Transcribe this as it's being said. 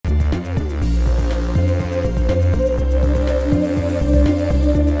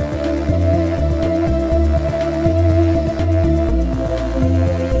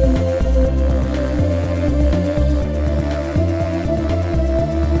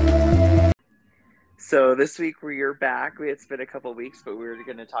So this week we're back. It's been a couple weeks, but we were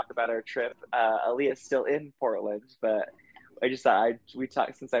going to talk about our trip. Aliyah's still in Portland, but I just thought we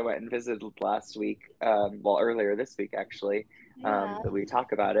talked since I went and visited last week. Well, earlier this week actually, Yeah. that we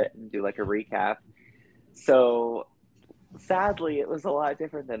talk about it and do like a recap. So sadly, it was a lot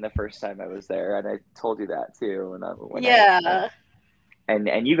different than the first time I was there, and I told you that too. Yeah.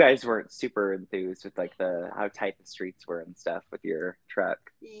 And you guys weren't super enthused with like the how tight the streets were and stuff with your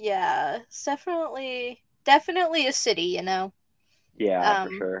truck. Yeah. It's definitely a city, you know. Yeah, for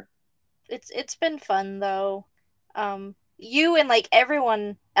Um sure. it's been fun though. You and like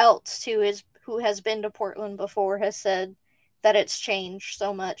everyone else who has been to Portland before has said that it's changed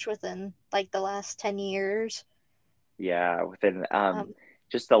so much within like the last 10 years. Yeah, within Um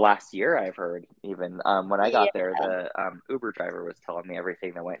just the last year, I've heard even when I yeah. got there, the Uber driver was telling me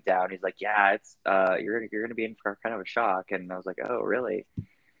everything that went down. He's like, "Yeah, it's you're gonna be in for kind of a shock," and I was like, "Oh, really?"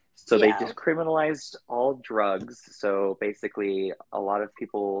 So they Yeah. just criminalized all drugs. So basically, a lot of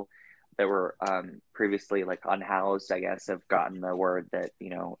people that were previously like unhoused, I guess, have gotten the word that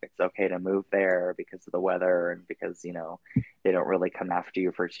it's okay to move there because of the weather and because they don't really come after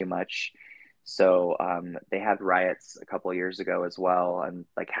you for too much. So they had riots a couple of years ago as well, and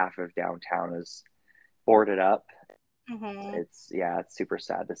like half of downtown is boarded up. Mhm. It's super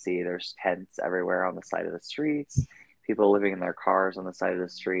sad to see. There's tents everywhere on the side of the streets, people living in their cars on the side of the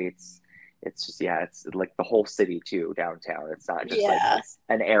streets. It's just it's like the whole city too, downtown. It's not just like Yeah.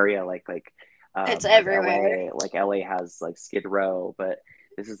 an area It's like everywhere. LA. Like LA has like Skid Row, but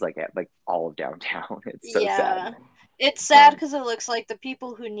this is like all of downtown. It's so sad. Yeah. It's sad Um, because it looks like the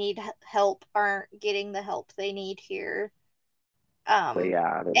people who need help aren't getting the help they need here. but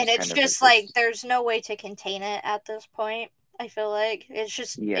yeah, they're And just it's kind of just like just there's no way to contain it at this point. I feel like yeah,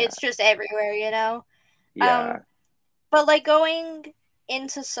 it's just everywhere, you know. Um, yeah. but like going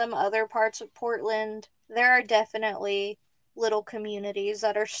into some other parts of Portland, there are definitely little communities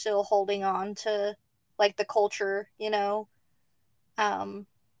that are still holding on to like the culture, you know. Um,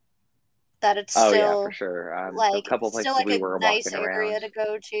 that it's Oh yeah, for sure. A couple of still places like we a were nice walking area around. to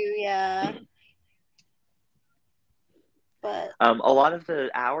go to, yeah. But A lot of the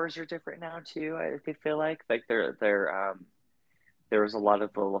hours are different now too. I feel like there was a lot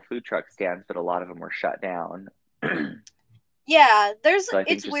of the food truck stands, but a lot of them were shut down. yeah, there's So I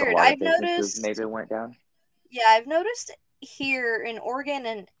think it's just a weird. lot of businesses maybe went down. I've noticed here in Oregon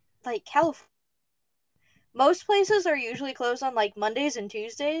and like California, most places are usually closed on like Mondays and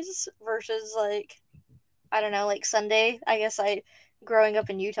Tuesdays versus like I don't know, like Sunday. I guess I growing up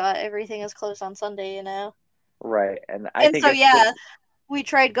in Utah, everything is closed on Sunday, you know. Right, and I And think so it's yeah, because we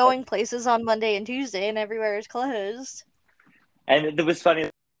tried going places on Monday and Tuesday and everywhere is closed. and it was funny.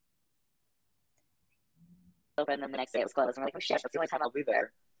 Open and the next day it was closed. And we're like, oh shit, that's the only time I'll be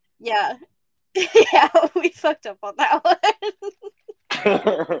there. Yeah. Yeah, we fucked up on that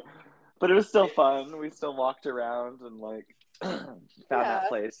one. But it was still fun. We still walked around and like found that Yeah.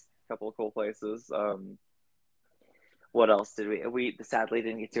 place, a couple of cool places. What else did we sadly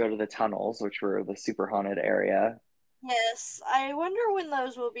didn't get to go to the tunnels, which were the super haunted area. Yes, I wonder when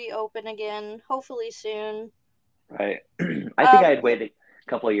those will be open again. Hopefully soon. Right. I think I'd Yeah, wait a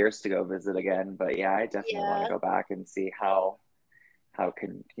couple of years to go visit again, but yeah, I definitely want to yeah, go back and see how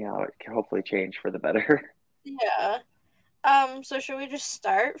can it can hopefully change for the better. yeah. So should we just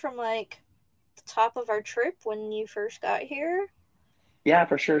start from like the top of our trip when you first got here? Yeah,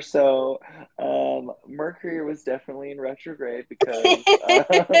 for sure. So, Mercury was definitely in retrograde because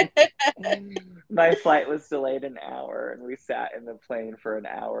my flight was delayed an hour, and we sat in the plane for an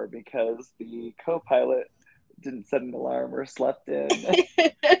hour because the co-pilot didn't set an alarm or slept in.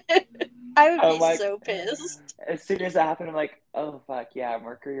 I would I'm be like, so pissed. as soon as that happened, I'm like, oh fuck yeah,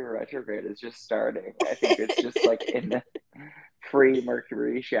 Mercury retrograde is just starting. I think it's just like in the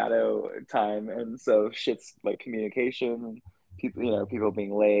pre-Mercury shadow time, and so shit's like communication, people, people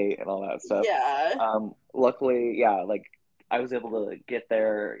being late and all that stuff. Yeah, Luckily, yeah, like I was able to get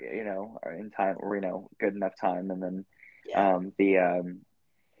there, in time, or good enough time, and then yeah, the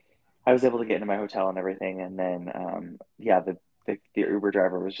I was able to get into my hotel and everything, and then yeah, the Uber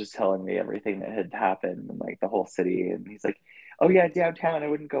driver was just telling me everything that had happened and like the whole city, and he's like, "Oh yeah, downtown. I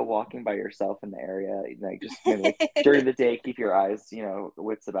wouldn't go walking by yourself in the area. Like just maybe during the day, keep your eyes,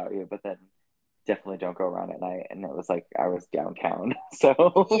 wits about you, but then definitely don't go around at night." And it was like I was downtown,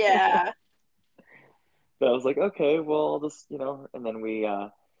 so yeah, but I was like, okay, well, I'll just and then we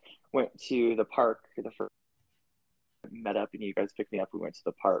went to the park. The first met up, and you guys picked me up. We went to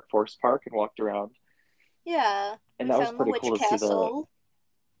the park, Forest Park, and walked around, yeah. and We that was found the pretty witch cool to see the castle.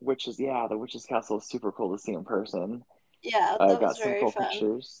 witches. Yeah, the witches castle is super cool to see in person. Yeah, I that was got some very cool fun.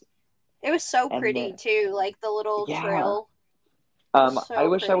 pictures. It was so And pretty too, like the little yeah. trail was I so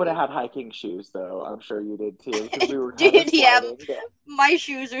wish I would have pretty. had hiking shoes though. I'm sure you did too, because we were kind of Dude, yeah, sliding down. my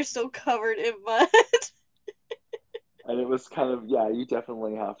shoes are still covered in mud. And it was kind of, yeah, you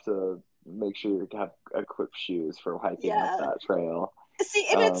definitely have to make sure you have equipped shoes for hiking up Yeah. that trail. See,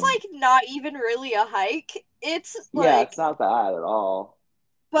 and it's Um, like not even really a hike. It's yeah, it's like, not bad at all.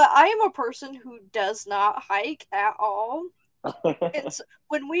 but I am a person who does not hike at all. And so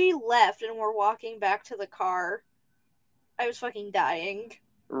when we left and we're walking back to the car, I was fucking dying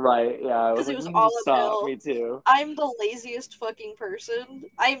Right, yeah, I was because it like, was we need to all stop. uphill. Me too. I'm the laziest fucking person.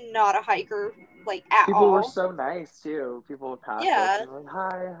 I'm not a hiker, like, at People were all. so nice too. People would pass us Yeah. and were like,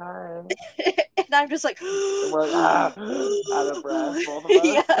 hi, hi. And I'm just like, And we're like, ah, out of breath, both of us.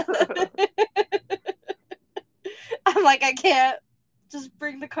 yeah. I'm like, I can't. Just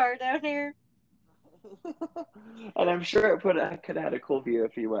bring the car down here. And I'm sure I could have had a cool view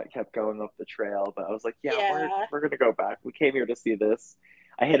if you kept going up the trail. But I was like, yeah, Yeah. we're gonna go back. We came here to see this.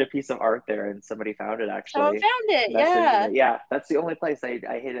 I hit a piece of art there, and somebody found it Someone actually. found it. Messaged Yeah. me. Yeah, that's the only place I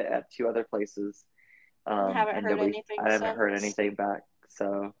hit it at two other places. I haven't And heard nobody, anything I haven't heard since. anything back.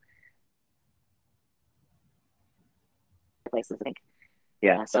 So places, I think.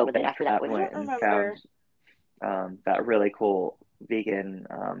 Yeah. So then after that, we I don't went and found remember. that really cool vegan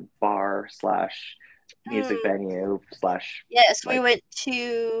bar slash music Mm, venue slash yes, we like went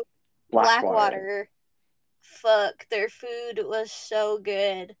to Blackwater. Blackwater. Fuck, their food was so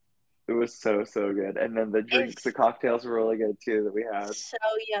good. It was so good. And then the drinks, the It's cocktails were really good too that we had. so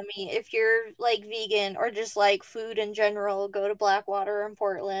yummy. If you're like vegan or just like food in general, go to Blackwater in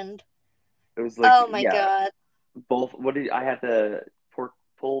Portland. It was like, Oh my yeah, god. both. What did I had the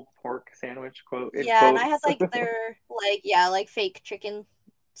pulled pork sandwich quote in Yeah, and I had quotes. like their like yeah, like fake chicken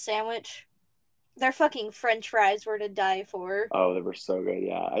sandwich. Their fucking French fries were to die for. Oh, they were so good.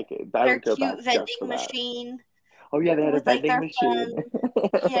 Yeah, I Their would go back cute just for vending that. machine Oh yeah, they had a with like vending their machine. fun.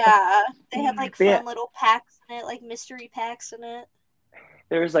 Yeah, they had like Yeah, fun little packs in it, like mystery packs in it.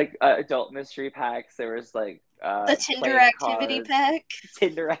 there was like adult mystery packs. There was like The Tinder playing activity cards, pack.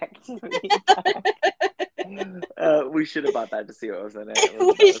 Tinder activity pack. We should have bought that to see what was in it. It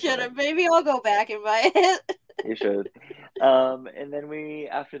was We that was should funny. have. Maybe I'll go back and buy it. You should. And then we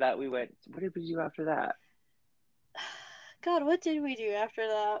after that we went. What did we do after that? God, what did we do after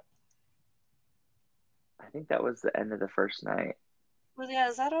that? I think that was the end of the first night. Was yeah,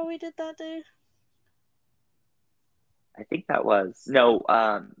 is that all we did that day? I think that was no.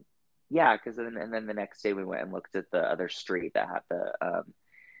 Yeah, because then and then the next day we went and looked at the other street that had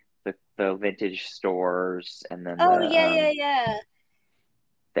the vintage stores and then Oh yeah, yeah, yeah.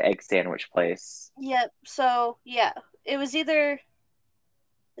 the egg sandwich place. Yep. So yeah, it was either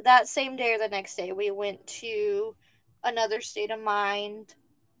that same day or the next day. We went to another state of mind,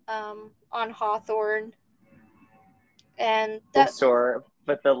 on Hawthorne, and Cool that store,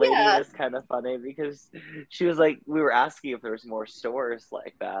 but the lady yeah, was kind of funny because she was like, we were asking if there was more stores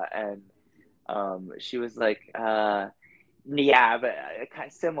like that, and she was like, yeah, but kind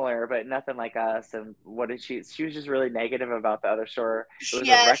of similar, but nothing like us. And what did she? She was just really negative about the other store. It was a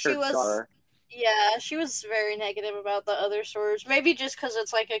yeah, she record was. store. Yeah, she was very negative about the other stores. Maybe just because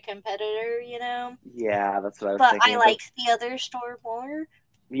it's like a competitor, you know. Yeah, that's what I was But I thinking. But liked the other store more.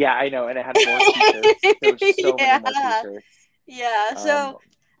 yeah, I know, and it had more T-shirts. There were so many more Yeah, T-shirts. yeah. Um, So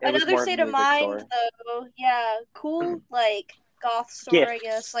it was another more of a state of music mind, store. though. Yeah, cool. Like goth store, I guess.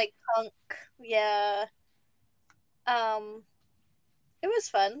 Gifts. Like punk. Yeah. Um, it was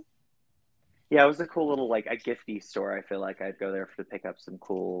fun. Yeah, it was a cool little like a gifty store. I feel like I'd go there to pick up some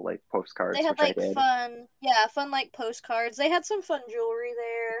cool like They postcards, had which I like did. fun, yeah, fun like postcards. They had some fun jewelry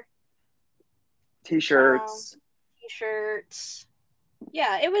there. Um, T-shirts, t-shirts.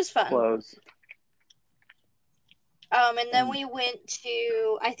 Yeah, it was fun. clothes, And then and we went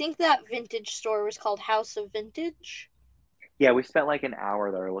to, I think that vintage store was called House of Vintage. yeah, we spent like an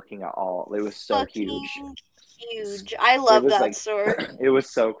hour there looking at all. It was so huge. Fucking huge. I It love was that like store. it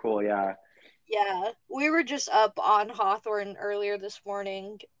was so cool. Yeah. Yeah, we were just up on Hawthorne earlier this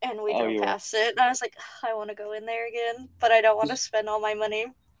morning and we Oh, drove you were past it. And I was like, I want to go in there again, but I don't want did to spend all my money.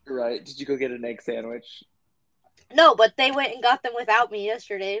 you, right? Did you go get an egg sandwich? No, but they went and got them without me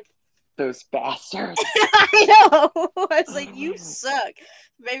yesterday. Those bastards. I know. I was like, you suck.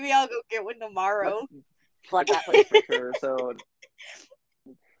 Maybe I'll go get one Let's tomorrow. plug that place for sure. So,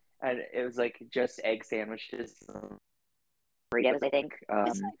 and it was like just egg sandwiches, burritos, I think.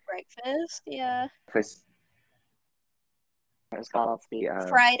 It's like breakfast. Yeah. It was called the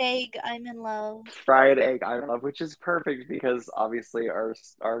Fried egg. I'm in love. fried egg I love, which is perfect because obviously our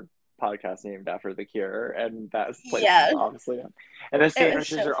podcast named after The Cure, and that place is Yeah, obviously on. And the it was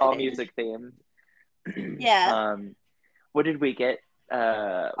sandwiches so are all fitting. music themed. Yeah, What did we get? What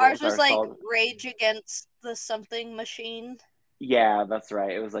ours was was ours like called? Rage Against the Something Machine. Yeah, that's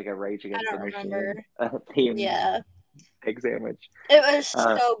right. It was like a Rage I Against the don't remember. Machine themed Yeah, pig sandwich. it was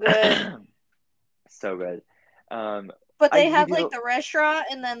Uh, so good. so good. Um, But I they you have like do. the restaurant,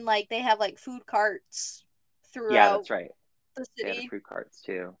 and then like they have like food carts Yeah, throughout that's right. the They had city. fruit carts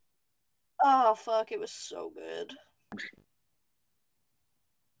too. Oh fuck, it was so good.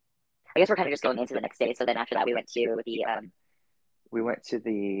 I guess we're kind of just going into the next day. So then after that, we went to the We went to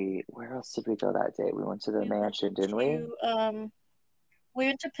the. Where else did we go that day? We went to the We went mansion, didn't we? to we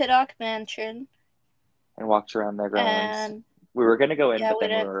went to Piddock Mansion, And walked around their grounds. and We were gonna go in, yeah, but we then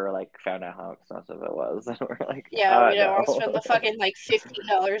we didn't. were like found out how expensive it was, and we're like, Yeah, we didn't want to no. spend the fucking like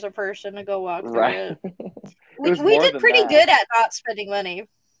 $15 a person to go walk through Right. it. It was We more did than pretty that. good at not spending money.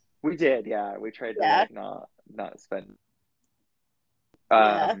 We did, yeah. We tried to Yeah, like not spend.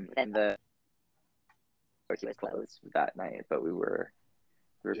 yeah, And the he was closed that night, but we were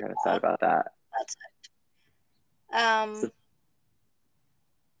kind of sad yeah. about that. That's it. So,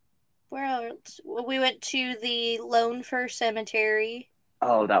 Where else? We went to the Lone Fir Cemetery,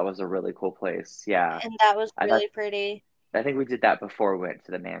 oh, that was a really cool place. Yeah, and that was I thought really pretty. I think we did that before we went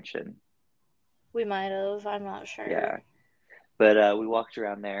to the mansion. We might have. I'm not sure. Yeah, but we walked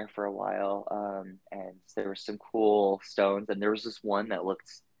around there for a while, and there were some cool stones, and there was this one that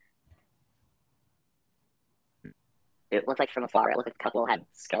looked. it looked like from afar, it looked like a couple had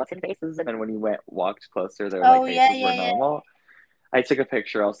skeleton faces. And then when you walked closer, their like Oh yeah, faces were yeah, yeah. normal. I took a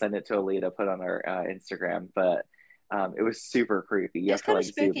picture. I'll send it to Aliyah to put on our Instagram, but it was super creepy. You It's have to kind of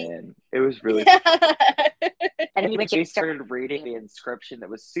like zoom spooky. in. It was really. Yeah. And then you went to They started reading the inscription that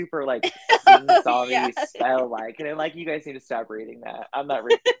was super like sing-songy Yeah. spell like, and I'm like, you guys need to stop reading that. I'm not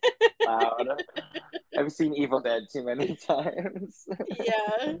reading loud. I've seen Evil Dead too many times.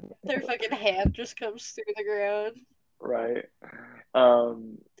 Yeah. Their fucking hand just comes through the ground. Right.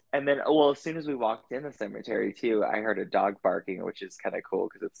 Um, and then, well, as soon as we walked in the cemetery too, I heard a dog barking, which is kind of cool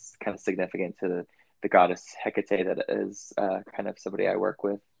because it's kind of significant to the goddess Hecate that is kind of somebody I work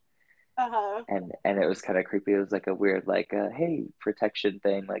with. Uh-huh. And it was kind of creepy. It was like a weird like hey protection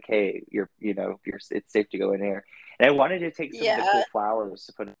thing, like hey you're it's safe to go in here. And I wanted to take some of the Yeah. cool flowers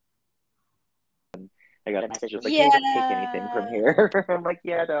to put in. I got a message was like, hey, don't take anything from Yeah. here. I'm like,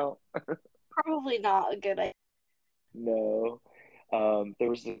 yeah, don't. Probably not a good idea. No. There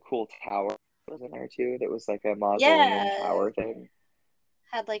was a cool tower that was in there too. That was like a mausoleum Yeah. tower thing.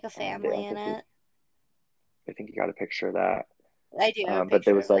 Had like a And family in it. I think you got a picture of that. I do have a But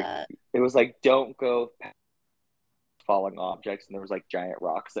there picture was of like that. it was like don't go past falling objects, and there was like giant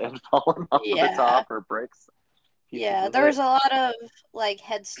rocks that had fallen off of the Yeah. top or bricks pieces Yeah. of There was it. a lot of like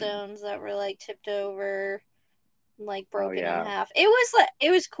headstones that were like tipped over, like Oh broken in yeah. half. It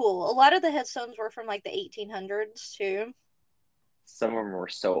was cool. A lot of the headstones were from like the 1800s too. Some of them were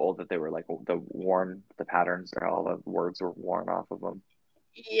so old that they were like the patterns or all the words were worn off of them.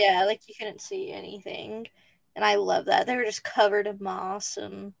 Yeah, like you couldn't see anything. And I love that. They were just covered in moss,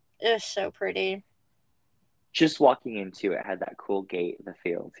 and it was so pretty. Just walking into it had that cool gate in the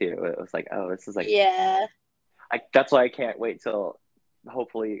field too. It was like, oh, this is like, Yeah. that's why I can't wait till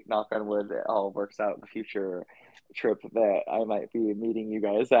hopefully, knock on wood, it all works out in the future trip that I might be meeting you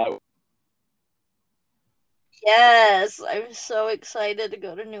guys at. Yes, I'm so excited to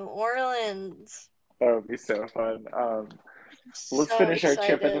go to New Orleans. That would be so fun. Let's So finish our trip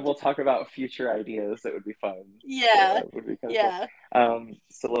and then excited. we'll talk about future ideas that would be fun. Yeah. Would be kind of cool. Yeah.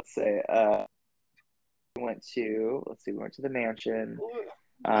 So let's say we went to the mansion.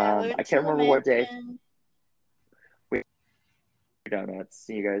 Yeah, we I went to can't the remember what day. mansion. We had donuts.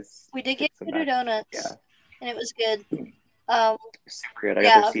 You guys We did get get some Voodoo back. Donuts, Yeah, and it was good. Um, super good. I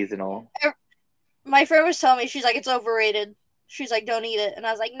got their yeah. seasonal. My friend was telling me, she's like, it's overrated. She's like, don't eat it. And I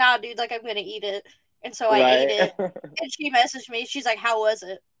was like, nah, dude, like, I'm gonna eat it. And so I ate Right. it. And she messaged me. She's like, how was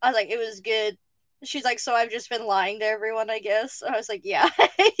it? I was like, it was good. She's like, so I've just been lying to everyone, I guess. I was like, yeah.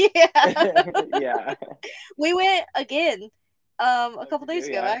 Yeah. Yeah. We went again a Oh, couple did you? days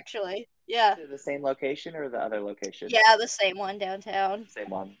ago, Yeah. actually. Yeah. To the same location or the other location? Yeah, the same one downtown. Same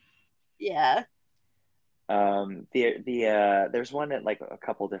one. Yeah. There's one at like a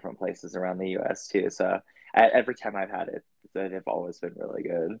couple different places around the U.S. too. So every time I've had it, they've always been really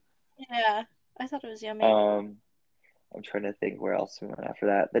good. Yeah. I thought it was yummy. Um, I'm trying to think where else we went after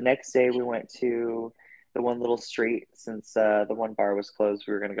that. The next day we went to the one little street since the one bar was closed.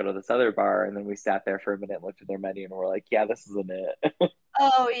 We were gonna go to this other bar, and then we sat there for a minute, and looked at their menu, and we're like, "Yeah, this isn't it."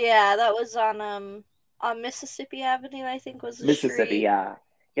 Oh yeah, that was on Mississippi Avenue, I think was the Mississippi, street. yeah,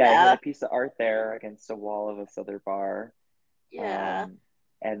 Yeah, I had Yeah. a piece of art there against a wall of this other bar. Yeah. Um,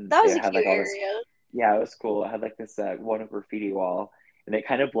 and That was it a had cute like all this, area. yeah, it was cool. It had like this one graffiti wall, and it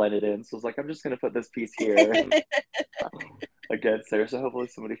kind of blended in. So I was like, I'm just gonna put this piece here against there. So hopefully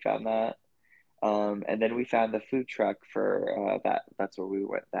somebody found that. And then we found the food truck for that. That's where we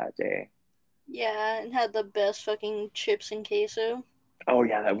went that day. Yeah, and had the best fucking chips and queso. Oh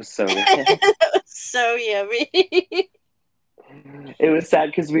yeah, that was so good. That was so yummy. It was sad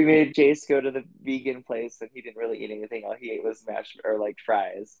because we made Jace go to the vegan place and he didn't really eat anything. All he ate was mashed or like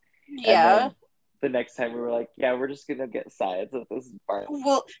fries. And Yeah. then the next time we were like, yeah, we're just gonna get sides at this bar.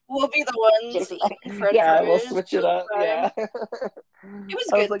 We'll be the ones Jace was eating like, french yeah, we'll fries switch it this up. time. Yeah. It was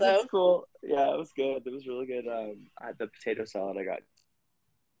I was good like, it's though. cool. Yeah, it was good. It was really good. I had the potato salad I got.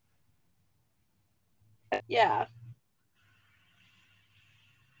 Yeah.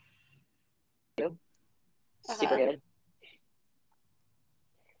 Super Uh-huh. good.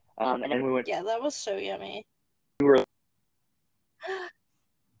 And And then we went. Yeah, that was so yummy. We were.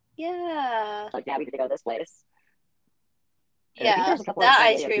 Yeah. like, yeah, we get to go to this place. And I think Yeah. there's a couple of That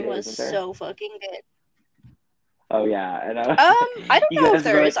different ice videos cream too. was Isn't there? so fucking good. Oh yeah, and I don't you know if guys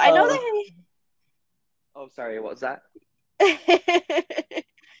there were is. like, I know oh, oh, sorry, what was that? they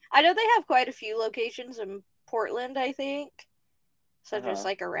I know they have quite a few locations in Portland, I think. So just Uh-huh.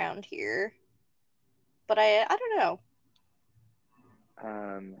 like around here. But I don't know.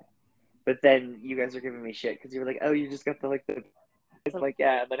 Um, but then you guys are giving me shit because you were like, oh, you just got the. I'm like,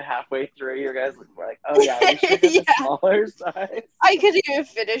 yeah, and then halfway through, you guys were like, oh yeah, we should have got the Yeah. smaller size. I couldn't even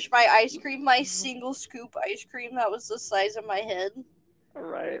finish my ice cream, my single scoop ice cream that was the size of my head.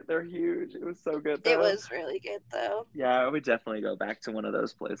 Right, they're huge. It was so good It though. was really good though. Yeah, I would definitely go back to one of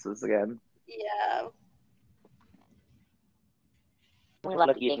those places again. Yeah. We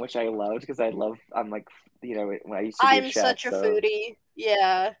love eating. Which I loved because I'm like, when I used to be a I'm chef, such a so foodie.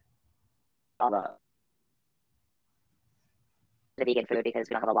 Yeah. all that The vegan food because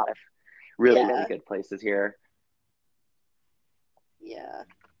we don't have a lot of. really, Yeah. really good places here. Yeah.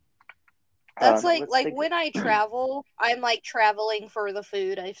 That's like Let's think. when I travel, I'm like traveling for the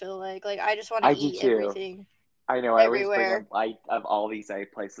food, I feel like. Like I just want to I do eat too. everything I know. I always bring up everywhere. of all these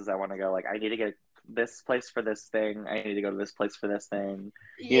places I want to go. Like I need to get this place for this thing. I need to go to this place for this thing.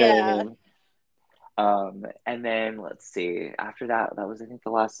 You know what I Yeah. mean? And then let's see. After that, that was I think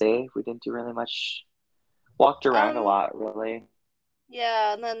the last day. We didn't do really much. Walked around a Um lot, really.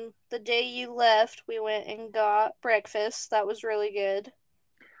 yeah, and then the day you left, we went and got breakfast. That was really good.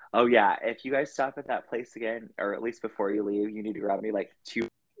 Oh yeah, if you guys stop at that place again, or at least before you leave, you need to grab me like two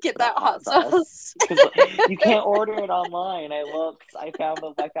Get that that hot hot sauce sauce. because you can't order it online. I looked. I found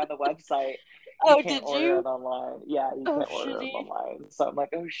the website. You Oh, can't did order you? it online. Yeah, you Oh, can't order it shitty. online. So I'm like,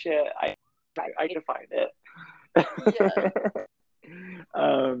 oh shit, I need to find Yeah. it.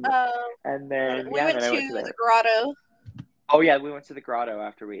 um, Um, and then then we yeah, went then I to went to the the. grotto. Oh yeah, we went to the grotto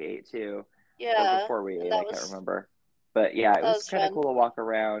after we ate too, or Yeah, before we and ate. I can't remember. But yeah, it that was was kind of fun. cool to walk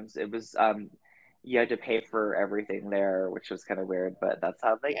around. It was you had to pay for everything there, which was kind of weird, but that's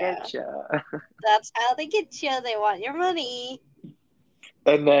how they Yeah, get you. that's how they get you. They want your money.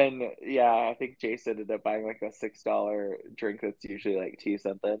 And then yeah, I think Jason ended up buying like a $6 drink that's usually like two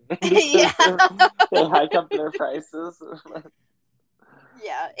something Yeah. because they hike up their prices.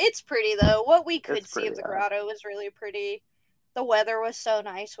 Yeah, it's pretty though. What we It's could see pretty. of the grotto was really pretty. The weather was so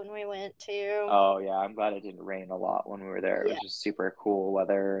nice when we went too. Oh yeah, I'm glad it didn't rain a lot when we were there. It Yeah, was just super cool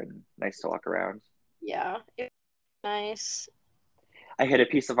weather and nice to walk around. yeah, it was nice. I hit a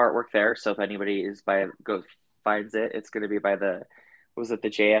piece of artwork there, so if anybody is by goes finds it, it's going to be by the was it the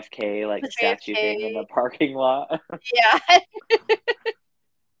JFK like The statue thing in the JFK. parking lot? Yeah,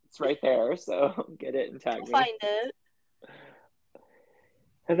 It's right there, so get it and tag we'll me. find it.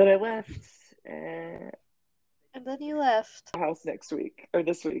 And then I left and And then you left. house next week or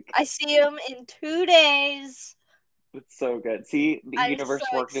this week. I see him in 2 days. It's so good. See, the I'm so universe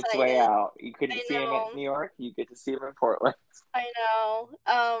worked its way excited. out. You couldn't I see him at know. New York. You get to see him in Portland. I know.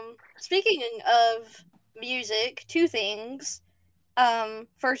 Speaking of music, two things.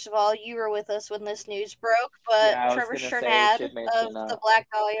 First of all, you were with us when this news broke, but Yeah, I was Trevor gonna say we Strnad should of mention the Black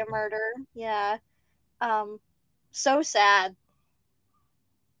Dahlia murder, yeah, so sad.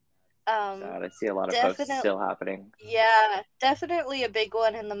 Um, sad. I see a lot of posts definitely, still happening. yeah, definitely a big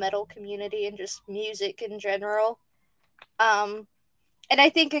one in the metal community and just music in general. Um, and I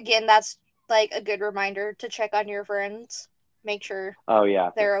think again that's like a good reminder to check on your friends, make sure Oh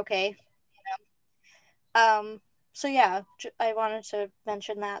yeah, they're okay. Um, so yeah, I wanted to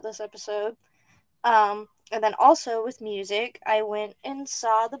mention that this episode. And then also with music, I went and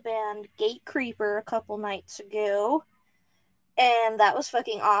saw the band Gate Creeper a couple nights ago. and that was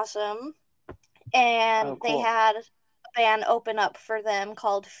fucking awesome. And Oh, they cool. had a band open up for them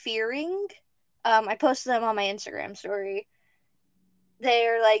called Fearing. I posted them on my Instagram story.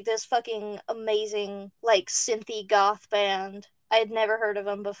 They're like this fucking amazing, like synthy goth band. I had never heard of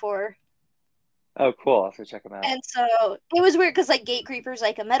them before. Oh, cool. I'll have to check them out. And so it was weird because like Gate Creeper's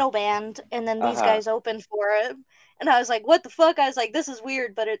like a metal band, and then these Uh-huh. guys opened for it, and I was like, "What the fuck?" I was like, "This is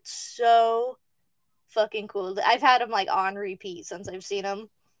weird, but it's so fucking cool." I've had them like on repeat since I've seen them.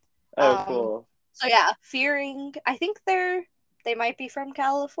 Oh, Um, cool. so yeah, Fearing. I think they might be from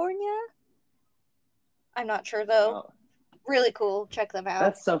California. I'm not sure though. Wow. Really cool. Check them out.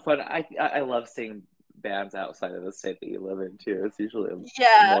 That's so fun. I love seeing bands outside of the state that you live in too. It's usually a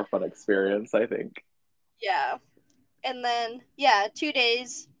Yeah, more fun experience, I think. yeah. And then yeah, 2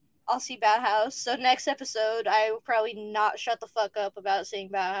 days. I'll see Bauhaus. So next episode, I will probably not shut the fuck up about seeing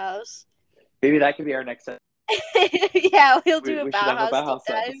Bauhaus. Maybe that could be our next. Yeah, we'll do a We should have a Bauhaus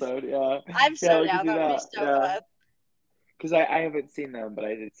deep Bauhaus dive. episode. Yeah, I'm yeah, so we could down. do That would be that. so Yeah, fun. because I haven't seen them, but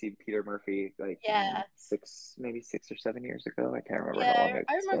I did see Peter Murphy like Yeah, maybe 6 or 7 years ago. I can't remember how yeah. long I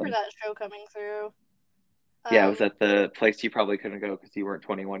it's remember been. that show coming through. Yeah, it was Um, at the place you probably couldn't go because you weren't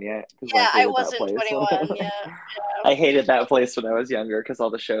 21 yet. Because I yeah, I hated that wasn't place. 21 yet. Yeah, I hated that place when I was younger because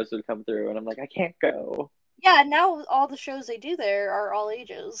all the shows would come through, and I'm like, I can't go. yeah. Now all the shows they do there are all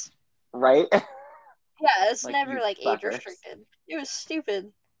ages. Right? Yeah, it's Like never you like age fuckers. restricted. It was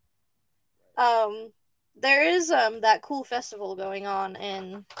stupid. Um, there is that cool festival going on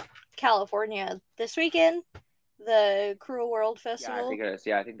in California this weekend, the Cruel World Yeah, I think Festival. it is.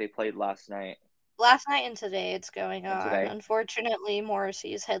 Yeah, I think they played last night Last night and today it's going and on. today. Unfortunately,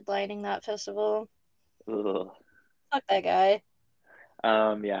 Morrissey is headlining that festival. Ugh. Fuck that guy.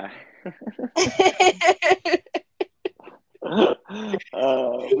 Yeah. We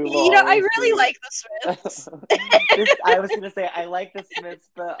will I always really be. like the Smiths. I was gonna say I like the Smiths,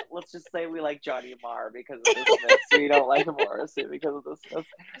 but let's just say we like Johnny Marr because of the Smiths. We don't like Morrissey because of the Smiths.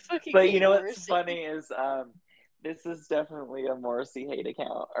 I fucking But you hate know what's Morrissey. funny is this is definitely a Morrissey hate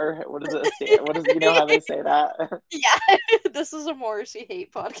account. Or what does it stand? What is you know how they say that? Yeah, this is a Morrissey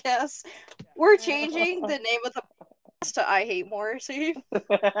hate podcast. We're changing the name of the podcast to I Hate Morrissey.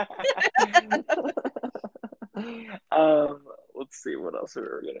 um, let's see what else we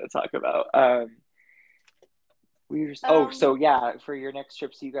were gonna talk about. Um, So yeah, for your next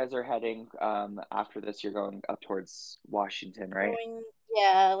trip, so you guys are heading after this, you're going up towards Washington, right? going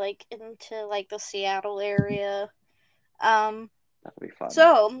yeah, like into like the Seattle area. Um, That'll be fun.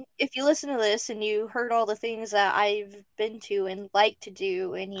 so if you listen to this and you heard all the things that I've been to and like to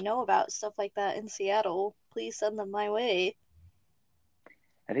do, and you know about stuff like that in Seattle, please send them my way.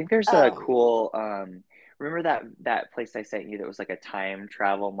 I think there's a Um, cool remember that place I sent you that was like a time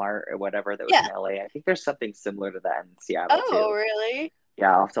travel mart or whatever that was in yeah. LA? I think there's something similar to that in Seattle Oh, too. really?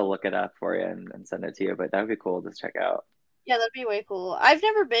 Yeah, I'll have to look it up for you and send it to you, but that would be cool to check out. Yeah, that'd be way cool. I've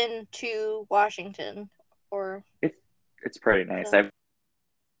never been to Washington or It's it's pretty nice. so I've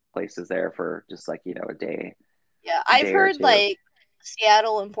places there for just like, yeah, a I've day or heard two. like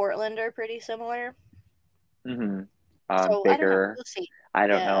Seattle and Portland are pretty similar. hmm So I don't know. Bigger. We'll see. I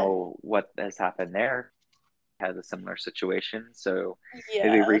don't Yeah. know what has happened there. Has a similar situation, so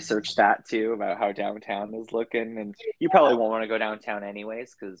maybe Yeah. research that too about how downtown is looking. And you probably Yeah. won't want to go downtown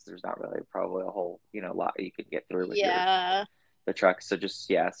anyways because there's not really probably a whole lot you could get through with your Yeah. the trucks. So just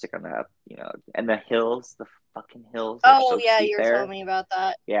stick on that. And the hills, the fucking hills are Oh, so yeah, steep you were telling there. me about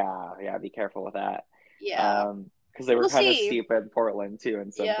that. Yeah, be careful with that. Yeah. Because they were We'll kind of see. steep in Portland too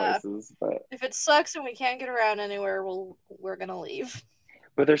in some Yeah. places, but If it sucks and we can't get around anywhere, we're gonna leave.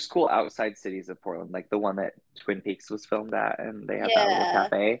 there's cool outside cities of Portland, like the one that Twin Peaks was filmed at, and they have that little Yeah.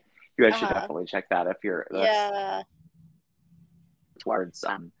 cafe. You guys should Uh-huh. definitely check that if you're that's Yeah. towards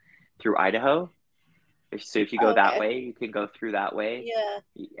through Idaho. So if you go Oh, that okay. way, you can go through that way, Yeah.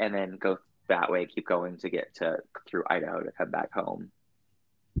 and then go that way. Keep going to get to through Idaho to come back home.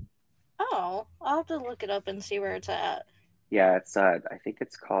 Oh, I'll have to look it up and see where it's at. Yeah, it's I think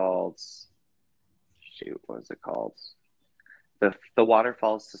it's called. Shoot, what is it called? The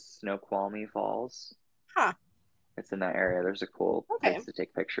waterfalls to Snoqualmie Falls. Huh. It's in that area. There's a cool Okay. place to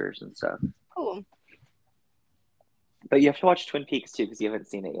take pictures and stuff. Cool. But you have to watch Twin Peaks too because you haven't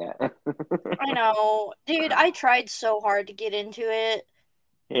seen it yet. I know. Dude, I tried so hard to get into it.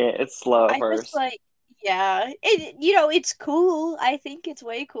 Yeah, it's slow at I just first. like yeah. It's cool. I think it's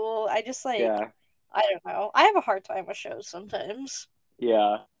way cool. I just like Yeah, I don't know. I have a hard time with shows sometimes.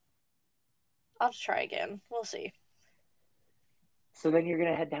 yeah. I'll try again. We'll see. So then you're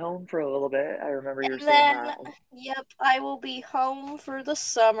gonna head home for a little bit. I remember you were And saying then, that. yep, I will be home for the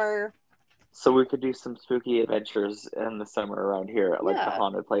summer. So we could do some spooky adventures in the summer around here at like the Yeah,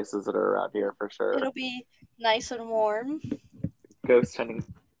 haunted places that are around here for sure. it'll be nice and warm. Ghost hunting.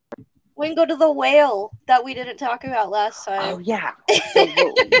 We can go to the whale that we didn't talk about last Oh time. yeah. So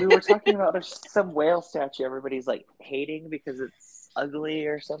what we were talking about, there's some whale statue everybody's like hating because it's ugly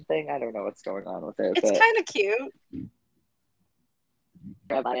or something. I don't know what's going on with it, It's but kind of cute.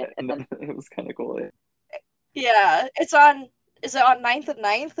 About it. it was kind of cool. Yeah, it's on. Is it on 9th and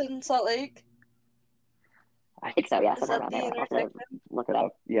 9th in Salt Lake? I think so, yeah, Is somewhere that around the there. I'll have to intersection? look it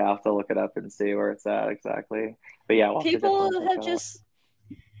up. Yeah, I'll have to look it up and see where it's at exactly. But yeah, we'll have to definitely People check have that out. just.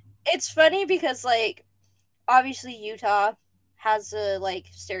 It's funny because, like, obviously Utah has a, like,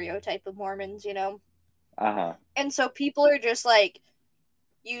 stereotype of Mormons, you know? Uh-huh. And so people are just, like,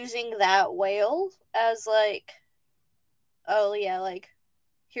 using that whale as, like, oh, yeah, like,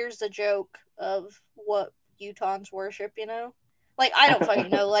 here's the joke of what Utahns worship, you know? Like, I don't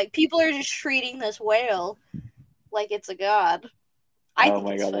fucking know. Like, people are just treating this whale like it's a god. I Oh think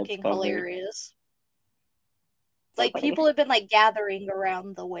my it's God, that's fucking funny. hilarious. So Like, funny. people have been, like, gathering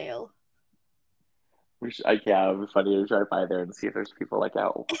around the whale. Yeah, it'd be funny to drive by there and see if there's people like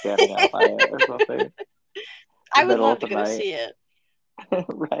out standing out by it or something in I the would middle love of to the go night. see it.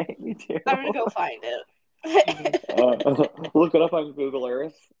 Right, me too. I'm gonna go find it. Look it up on Google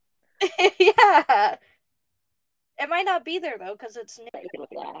Earth. Yeah. It might not be there, though, because it's new. But you could look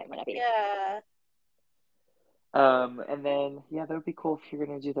at that. It might not be. Yeah. And then yeah, that would be cool if you're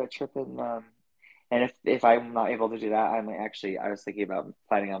gonna do that trip in and if I'm not able to do that, I was thinking about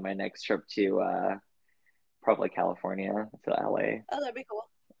planning on my next trip to probably California to LA. Oh, that'd be cool.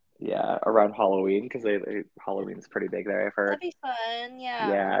 Yeah, around Halloween because Halloween's pretty big there, I've heard. That'd be fun. Yeah.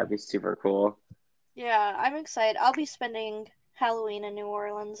 Yeah, it'd be super cool. Yeah, I'm excited. I'll be spending Halloween in New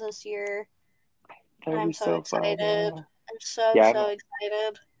Orleans this year. That would I'm be so so fun. excited. Yeah, I'm so, yeah. so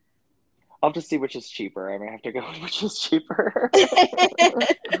excited. I'll have to see which is cheaper. I may have to go with which is cheaper.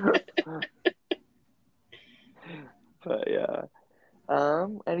 But yeah.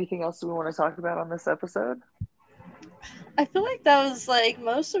 Anything else we want to talk about on this episode? I feel like that was like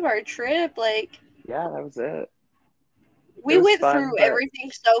most of our trip. Like, Yeah, that was it. It we was went fun, through but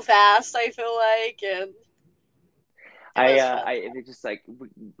everything so fast, I feel like, and it was fun. it just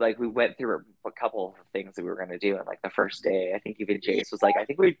like we went through a couple of things that we were gonna do on like the first day. I think even Yeah. Jace was like, I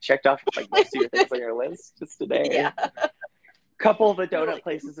think we checked off like most of your things on your list just today. Yeah. Couple of the We're donut like,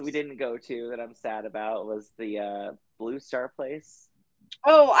 places that we didn't go to that I'm sad about was the Blue Star place.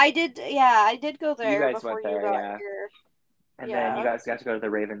 oh, I did. Yeah, I did go You there guys before went you there, got yeah. here. And then you Yeah, guys got to go to the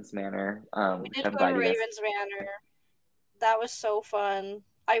Ravens Manor, we which did I'm go to glad you guys. Ravens Manor. That was so fun.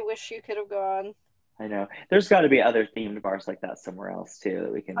 I wish you could have gone. I know. There's got to be other themed bars like that somewhere else too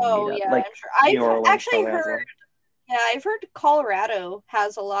that we can meet Oh up. yeah, Like I'm sure. New I've Orleans actually probably has heard. one. Yeah, I've heard Colorado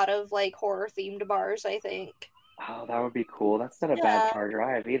has a lot of like horror themed bars. I think. Oh, that would be cool. That's not a bad Yeah, far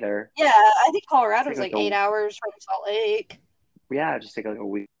drive either. yeah. I think Just Colorado's take like like a 8 hours from Salt Lake. yeah, just take like a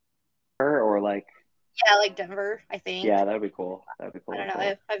week or like Yeah, like Denver. I think. yeah, that would be cool. That would be I cool. don't know.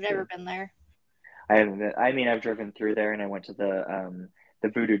 Cool. I've See. never been there. I haven't been, I mean, I've driven through there and I went to the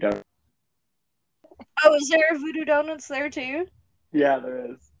Voodoo Donut. Oh, is there Voodoo Donuts there too? Yeah, there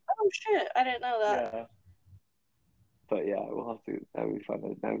is. Oh shit! I didn't know that. Yeah. But yeah, we'll have to. That would be fun.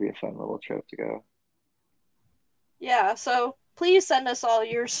 That would be a fun little trip to go. Yeah. So please send us all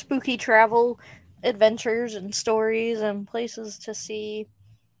your spooky travel adventures and stories and places to see.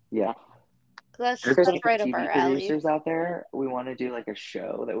 Yeah. That's If There's there's that's any right up TV our alley. producers out there, we want to do like a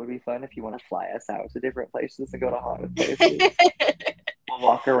show that would be fun if you want to fly us out to different places and go to haunted places. We'll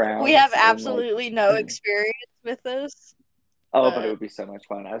walk We around have and like, absolutely no experience with this, oh, but it but would be so much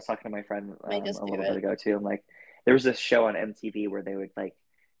fun. I was talking to my friend make us a do little bit it. ago too. I'm like, there was this show on MTV where they would like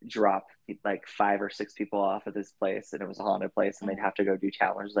drop like 5 or 6 people off at this place, and it was a haunted place, and they'd have to go do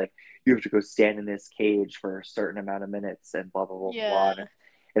challenges like you have to go stand in this cage for a certain amount of minutes and blah blah blah blah. Yeah.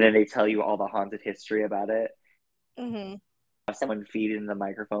 And then they tell you all the haunted history about it. Hmm. Have someone feed in the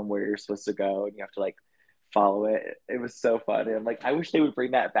microphone where you're supposed to go, and you have to like follow it. It was so fun. And I'm like, I wish they would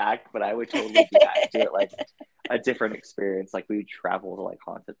bring that back, but I would totally do that. Do it like a different experience. Like we travel to like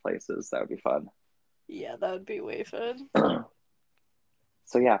haunted places. That would be fun. Yeah, that would be way fun.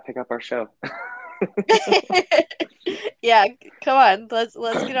 So yeah, pick up our show. Yeah, come on, let's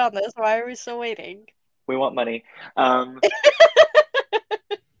get on this. Why are we still waiting? We want money.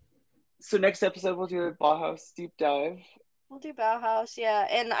 So next episode we'll do a Bauhaus deep dive. We'll do Bauhaus, yeah.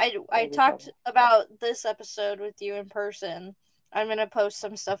 And I That'd be talked fun. about this episode with you in person. I'm gonna post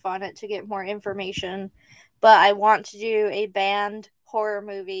some stuff on it to get more information. But I want to do a banned horror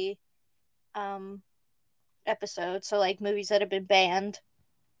movie episode. So like movies that have been banned.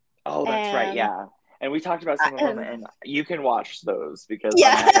 Oh, that's right. And Yeah. And we talked about some of them, and you can watch those because I'm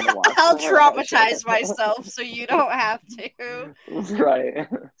yeah, not going to watch I'll them or watch it. traumatize myself so you don't have to. Right.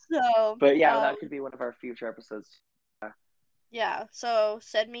 So, But yeah, that could be one of our future episodes. yeah. So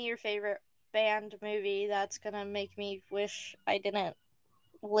send me your favorite band movie. That's gonna make me wish I didn't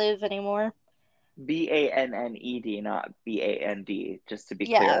live anymore. Banned, not BAND, just to be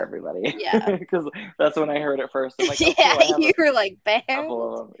clear, Yeah. everybody. Yeah. Because that's when I heard it first. I'm like, oh, Yeah, cool. I have you a were like, band?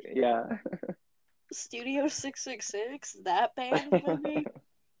 couple of them. Yeah. Studio 666? That band movie?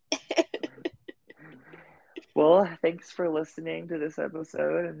 Well, thanks for listening to this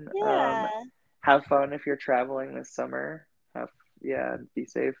episode, and Yeah. have fun if you're traveling this summer. Yeah, be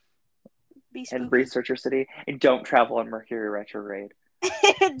safe Be and spooky. research your city, and don't travel on Mercury retrograde.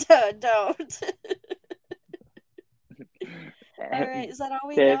 Don't. Alright, is that all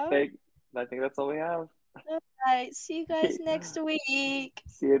we Okay, got? I think that's all we have. Alright, see you guys Okay, next week.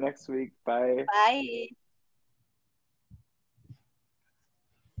 see you next week. Bye. Bye.